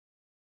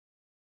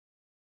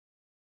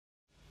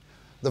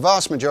The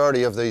vast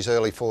majority of these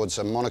early Fords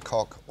are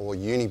monocoque or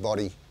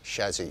unibody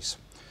chassis.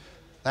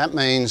 That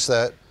means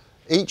that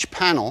each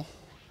panel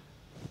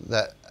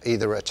that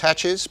either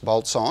attaches,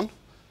 bolts on,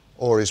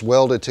 or is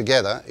welded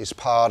together is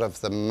part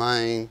of the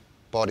main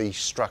body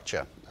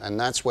structure, and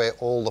that's where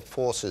all the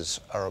forces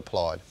are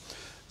applied.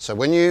 So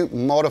when you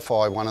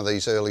modify one of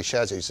these early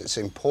chassis, it's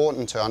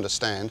important to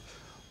understand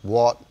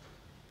what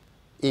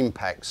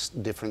impacts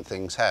different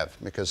things have,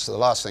 because the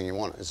last thing you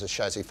want is a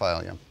chassis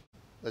failure.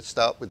 Let's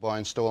start by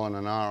installing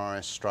an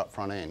RRS strut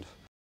front end.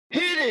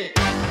 Hit it!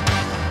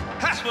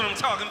 That's what I'm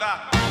talking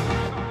about.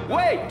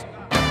 Wait!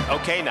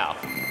 Okay, now,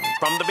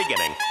 from the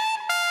beginning.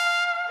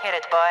 Hit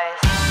it, boys.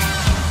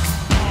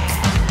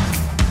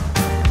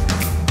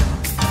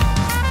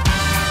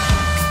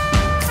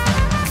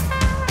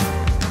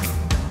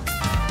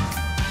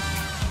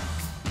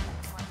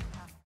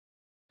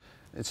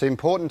 It's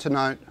important to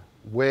note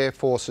where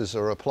forces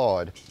are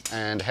applied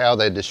and how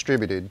they're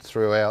distributed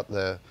throughout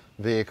the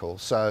vehicle.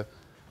 So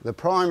the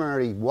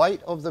primary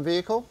weight of the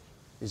vehicle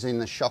is in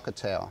the shocker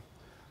tower.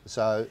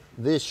 So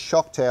this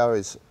shock tower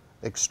is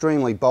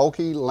extremely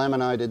bulky,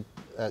 laminated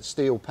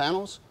steel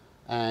panels,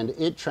 and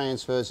it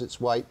transfers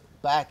its weight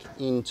back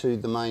into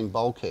the main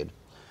bulkhead.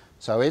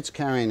 So it's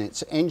carrying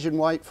its engine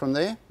weight from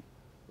there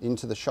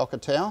into the shocker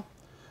tower.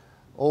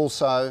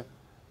 Also,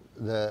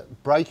 the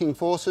braking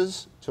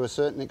forces, to a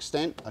certain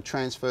extent, are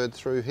transferred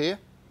through here.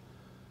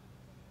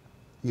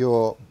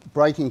 Your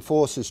braking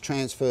force is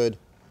transferred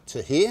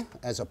to here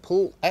as a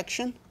pull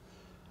action,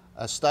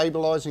 a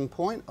stabilising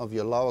point of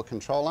your lower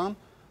control arm,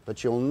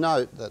 but you'll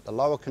note that the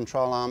lower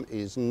control arm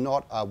is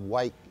not a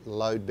weight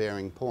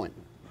load-bearing point.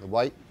 The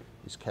weight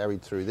is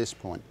carried through this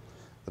point.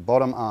 The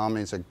bottom arm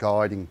is a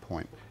guiding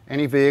point.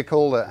 Any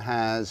vehicle that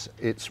has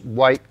its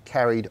weight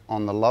carried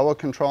on the lower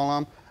control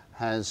arm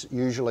has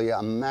usually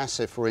a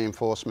massive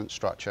reinforcement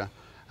structure.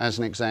 As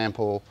an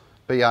example,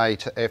 BA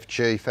to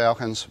FG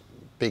Falcons,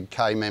 big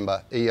K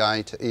member,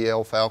 EA to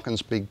EL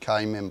Falcons, big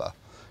K member,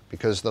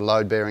 because the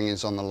load bearing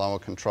is on the lower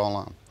control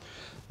arm.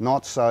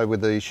 Not so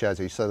with these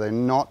chassis, so they're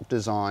not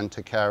designed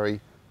to carry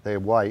their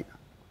weight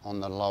on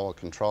the lower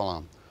control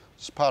arm.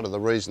 It's part of the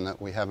reason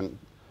that we haven't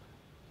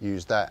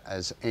used that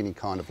as any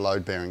kind of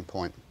load bearing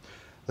point.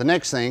 The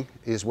next thing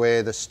is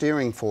where the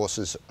steering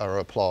forces are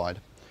applied.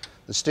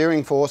 The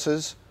steering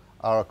forces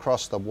are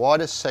across the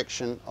widest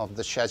section of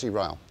the chassis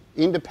rail,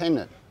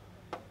 independent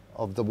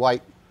of the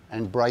weight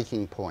and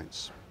braking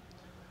points.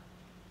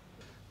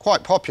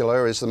 Quite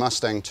popular is the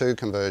Mustang 2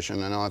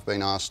 conversion, and I've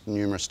been asked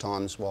numerous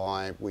times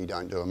why we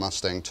don't do a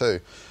Mustang 2.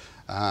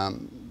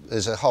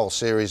 There's a whole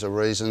series of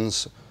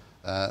reasons.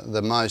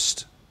 The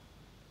most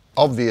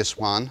obvious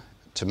one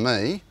to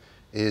me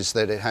is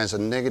that it has a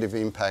negative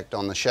impact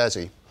on the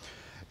chassis.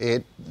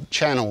 It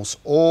channels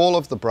all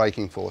of the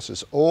braking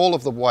forces, all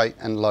of the weight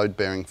and load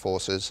bearing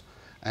forces,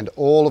 and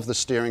all of the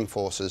steering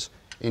forces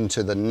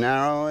into the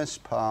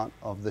narrowest part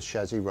of the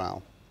chassis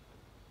rail.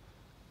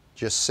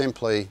 Just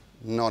simply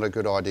not a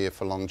good idea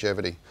for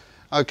longevity.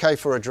 Okay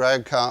for a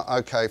drag car,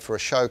 okay for a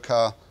show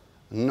car,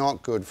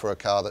 not good for a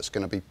car that's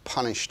going to be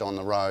punished on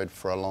the road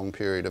for a long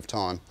period of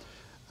time.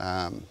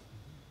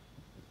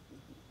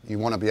 You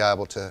want to be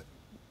able to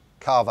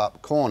carve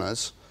up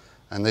corners,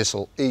 and this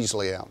will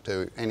easily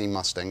outdo any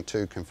Mustang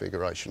 2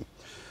 configuration.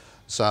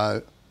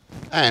 So,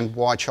 and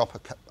why chop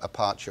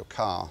apart your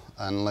car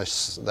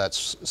unless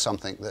that's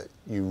something that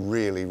you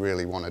really,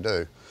 really want to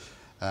do.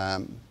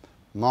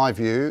 My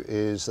view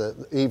is that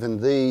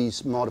even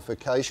these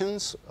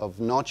modifications of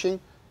notching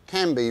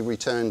can be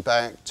returned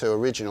back to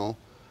original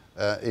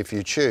if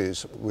you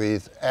choose,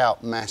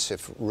 without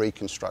massive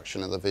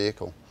reconstruction of the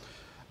vehicle.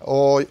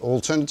 Or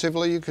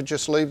alternatively, you could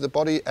just leave the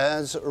body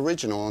as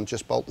original and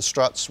just bolt the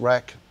struts,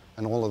 rack,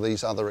 and all of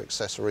these other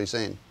accessories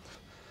in.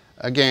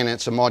 Again,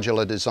 it's a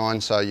modular design,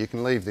 so you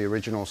can leave the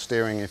original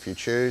steering if you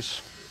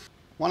choose.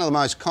 One of the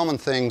most common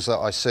things that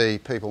I see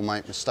people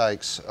make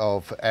mistakes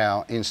of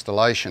our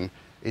installation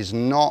is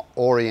not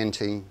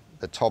orienting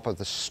the top of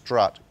the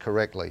strut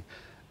correctly.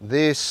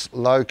 This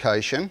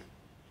location,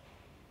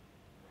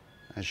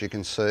 as you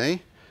can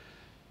see,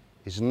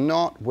 is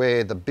not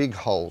where the big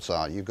holes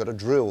are. You've got to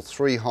drill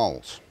 3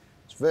 holes.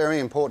 It's very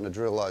important to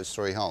drill those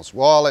 3 holes.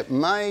 While it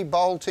may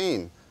bolt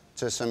in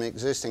to some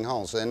existing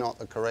holes, they're not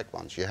the correct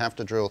ones. You have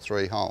to drill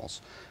 3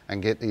 holes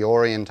and get the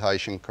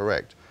orientation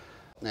correct.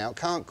 Now, it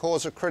can't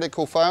cause a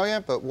critical failure,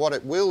 but what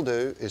it will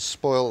do is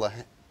spoil the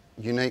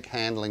unique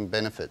handling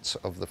benefits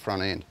of the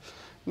front end.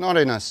 Not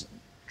in a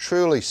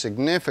truly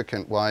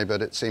significant way,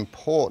 but it's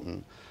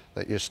important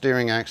that your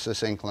steering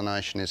axis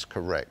inclination is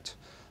correct.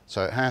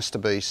 So it has to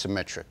be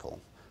symmetrical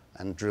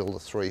and drill the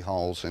 3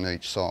 holes in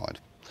each side.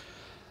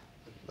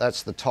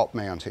 That's the top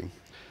mounting.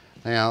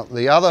 Now,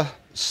 the other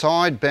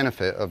side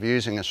benefit of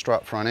using a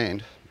strut front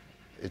end,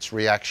 it's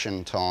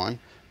reaction time,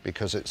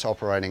 because it's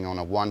operating on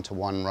a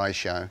 1-to-1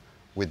 ratio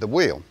with the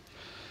wheel.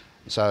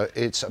 So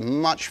it's a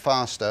much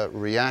faster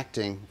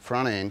reacting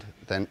front end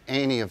than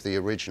any of the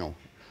original.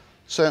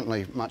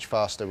 Certainly much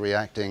faster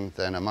reacting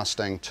than a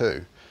Mustang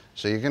 2.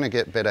 So you're going to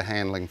get better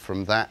handling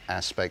from that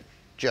aspect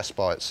just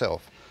by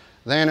itself.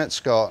 Then it's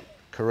got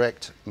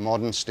correct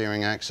modern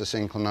steering axis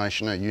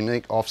inclination, a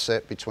unique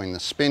offset between the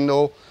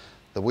spindle,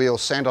 the wheel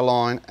centre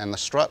line and the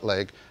strut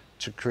leg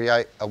to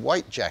create a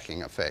weight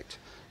jacking effect.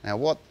 Now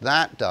what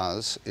that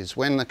does is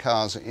when the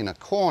car's in a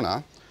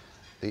corner,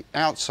 the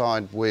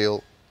outside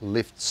wheel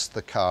lifts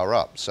the car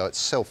up, so it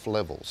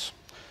self-levels.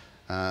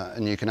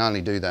 And you can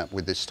only do that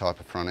with this type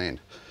of front end.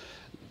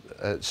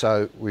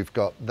 So we've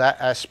got that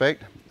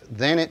aspect.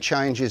 Then it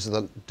changes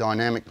the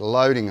dynamic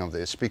loading of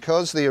this.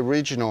 Because the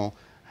original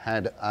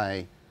had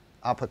a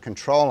upper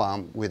control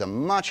arm with a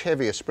much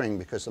heavier spring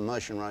because the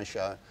motion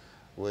ratio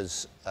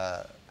was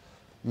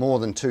more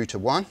than 2 to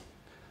 1.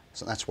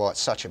 So that's why it's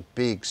such a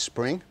big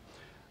spring.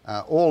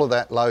 All of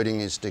that loading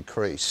is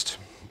decreased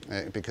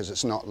because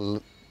it's not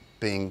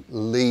being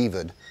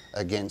levered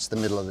against the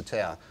middle of the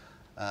tower.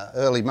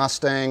 Early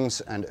Mustangs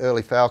and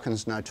early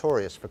Falcons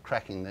notorious for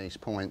cracking these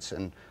points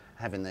and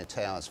having their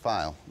towers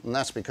fail. And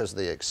that's because of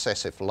the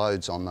excessive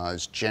loads on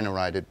those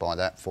generated by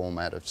that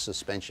format of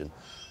suspension,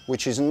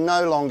 which is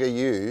no longer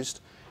used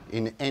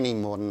in any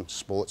modern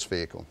sports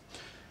vehicle.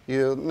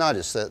 You'll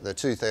notice that the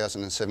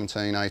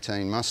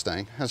 2017-18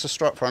 Mustang has a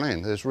strut front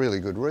end. There's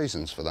really good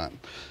reasons for that.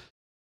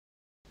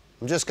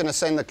 I'm just going to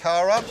send the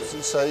car up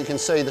so you can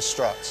see the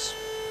struts.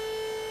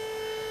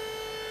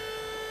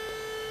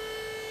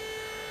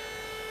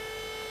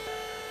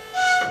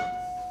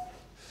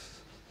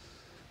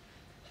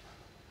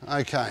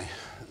 Okay,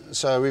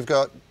 so we've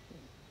got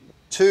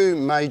two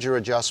major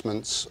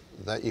adjustments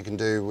that you can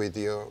do with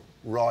your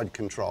ride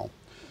control.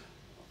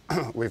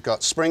 We've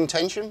got spring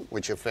tension,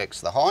 which affects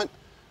the height,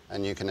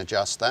 and you can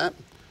adjust that.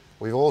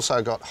 We've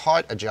also got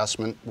height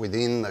adjustment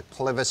within the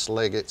clevis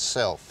leg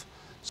itself.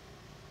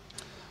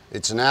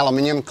 It's an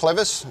aluminium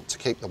clevis to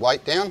keep the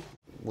weight down.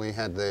 We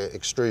had the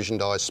extrusion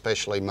dies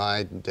specially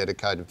made and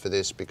dedicated for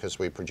this because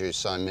we produce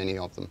so many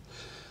of them.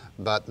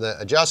 But the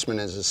adjustment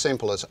is as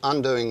simple as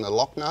undoing the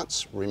lock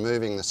nuts,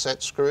 removing the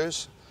set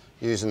screws,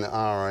 using the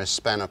RRS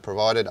spanner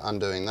provided,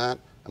 undoing that,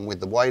 and with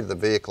the weight of the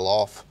vehicle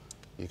off,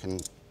 you can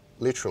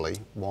literally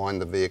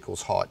wind the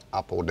vehicle's height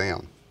up or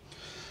down.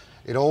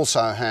 It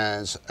also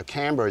has a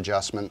camber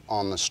adjustment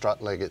on the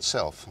strut leg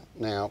itself.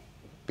 Now,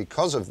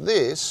 because of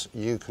this,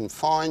 you can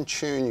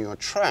fine-tune your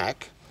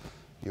track,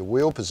 your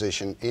wheel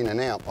position in and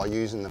out by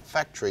using the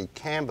factory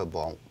camber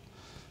bolt.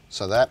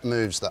 So that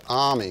moves the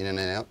arm in and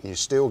out, and you've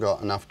still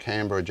got enough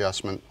camber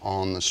adjustment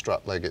on the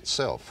strut leg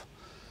itself.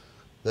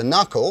 The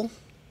knuckle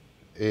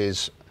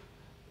is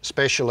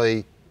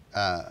specially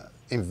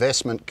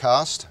investment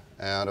cast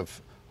out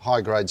of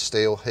high-grade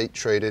steel, heat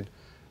treated.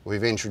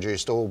 We've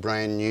introduced all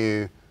brand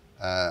new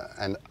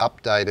and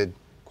updated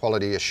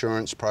quality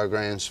assurance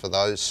programs for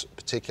those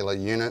particular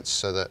units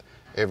so that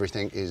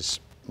everything is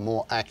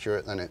more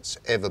accurate than it's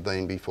ever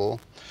been before.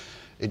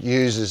 It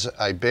uses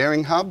a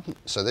bearing hub,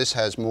 so this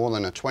has more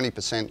than a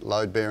 20%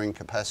 load bearing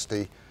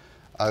capacity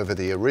over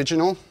the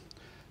original.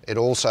 It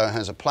also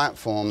has a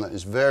platform that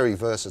is very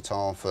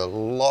versatile for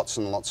lots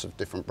and lots of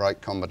different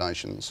brake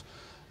combinations.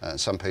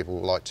 Some people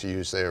like to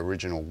use their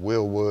original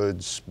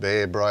Willwoods,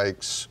 Bear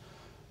brakes,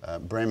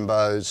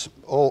 Brembos,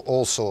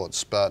 all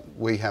sorts, but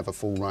we have a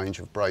full range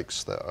of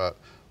brakes that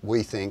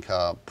we think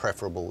are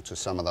preferable to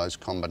some of those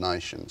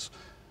combinations,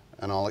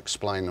 and I'll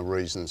explain the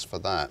reasons for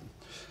that.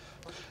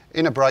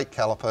 In a brake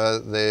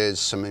caliper, there's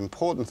some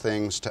important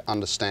things to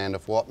understand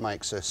of what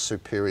makes a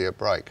superior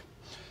brake.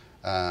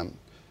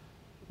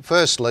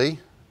 Firstly,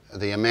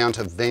 the amount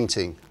of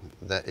venting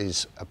that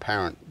is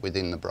apparent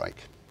within the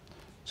brake.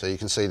 So you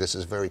can see this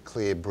is a very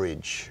clear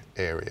bridge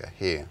area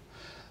here.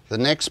 The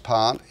next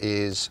part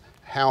is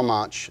how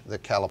much the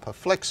caliper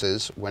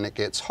flexes when it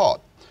gets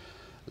hot.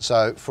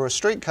 So for a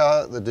street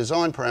car, the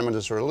design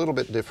parameters are a little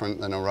bit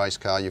different than a race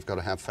car. You've got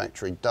to have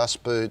factory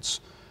dust boots,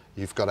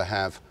 you've got to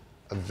have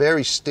a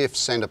very stiff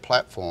centre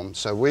platform.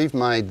 So we've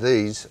made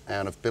these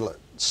out of billet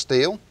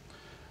steel,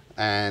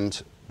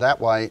 and that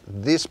way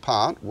this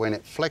part, when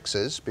it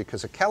flexes,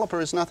 because a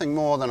caliper is nothing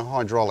more than a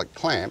hydraulic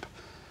clamp,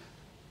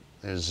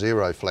 there's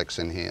zero flex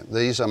in here.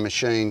 These are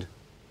machined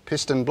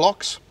piston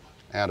blocks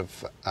out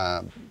of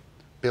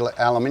billet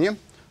aluminium.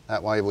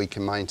 That way we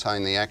can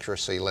maintain the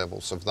accuracy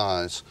levels of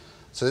those.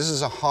 So this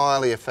is a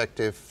highly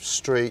effective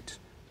street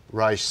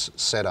race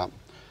setup,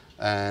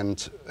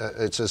 and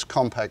it's as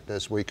compact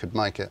as we could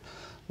make it.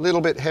 A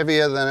little bit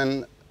heavier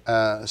than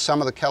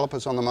some of the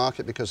calipers on the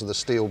market because of the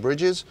steel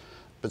bridges,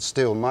 but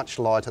still much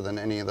lighter than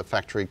any of the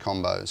factory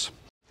combos.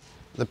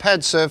 The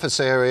pad surface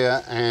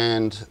area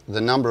and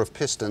the number of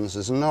pistons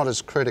is not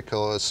as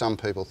critical as some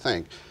people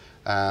think.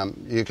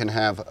 You can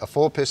have a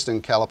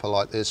 4-piston caliper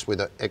like this with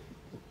an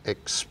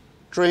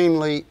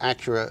extremely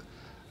accurate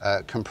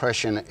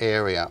compression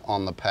area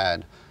on the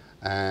pad,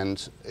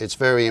 and it's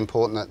very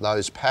important that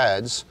those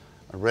pads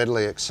are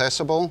readily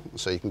accessible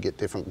so you can get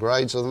different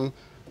grades of them,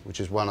 which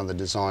is one of the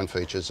design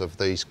features of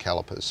these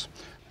calipers.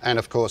 And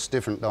of course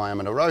different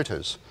diameter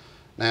rotors.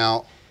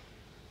 Now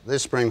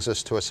this brings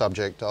us to a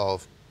subject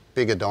of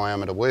bigger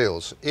diameter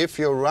wheels. If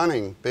you're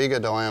running bigger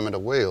diameter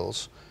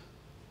wheels,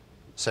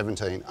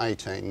 17,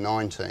 18,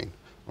 19,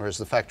 whereas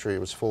the factory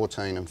was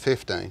 14 and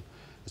 15,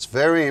 It's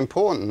very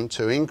important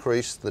to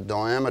increase the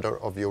diameter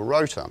of your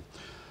rotor.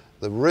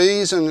 The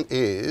reason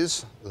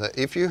is that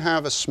if you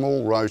have a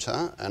small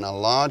rotor and a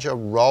larger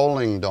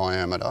rolling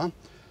diameter,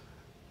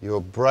 your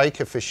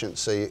brake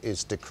efficiency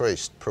is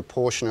decreased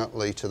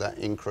proportionately to that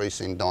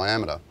increase in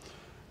diameter.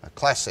 A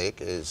classic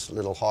is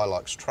little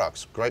Hilux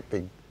trucks, great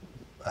big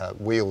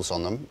wheels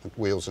on them,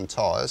 wheels and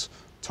tyres,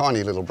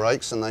 tiny little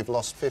brakes, and they've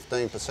lost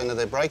 15% of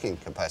their braking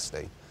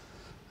capacity.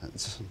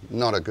 It's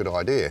not a good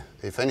idea.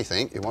 If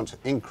anything, you want to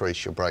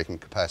increase your braking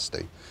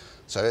capacity.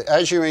 So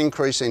as you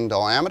increase in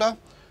diameter,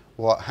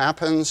 what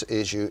happens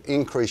is you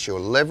increase your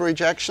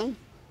leverage action,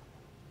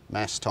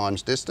 mass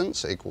times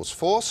distance equals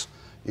force.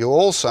 You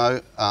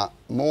also are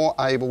more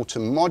able to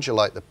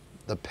modulate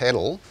the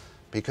pedal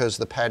because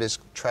the pad is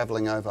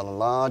travelling over a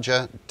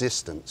larger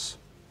distance.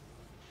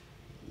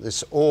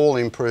 This all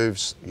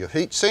improves your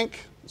heat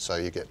sink, so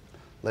you get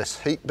less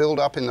heat build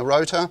up in the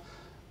rotor,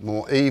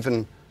 more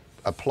even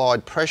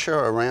applied pressure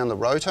around the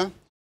rotor.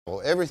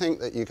 Well, everything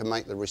that you can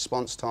make the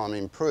response time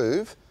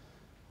improve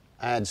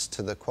adds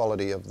to the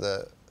quality of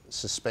the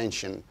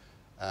suspension,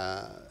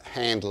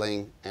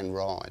 handling and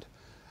ride.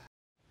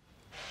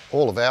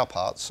 All of our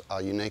parts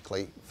are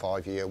uniquely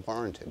 5-year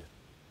warranted.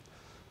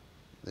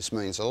 This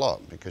means a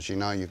lot because you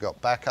know you've got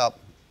backup,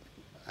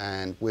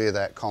 and we're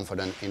that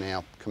confident in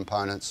our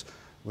components.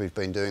 We've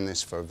been doing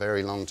this for a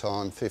very long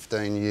time,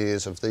 15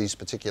 years of these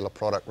particular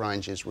product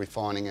ranges,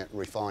 refining it,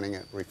 refining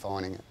it,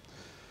 refining it.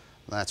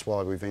 That's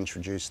why we've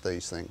introduced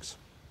these things.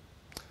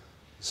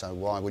 So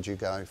why would you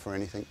go for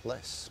anything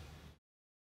less?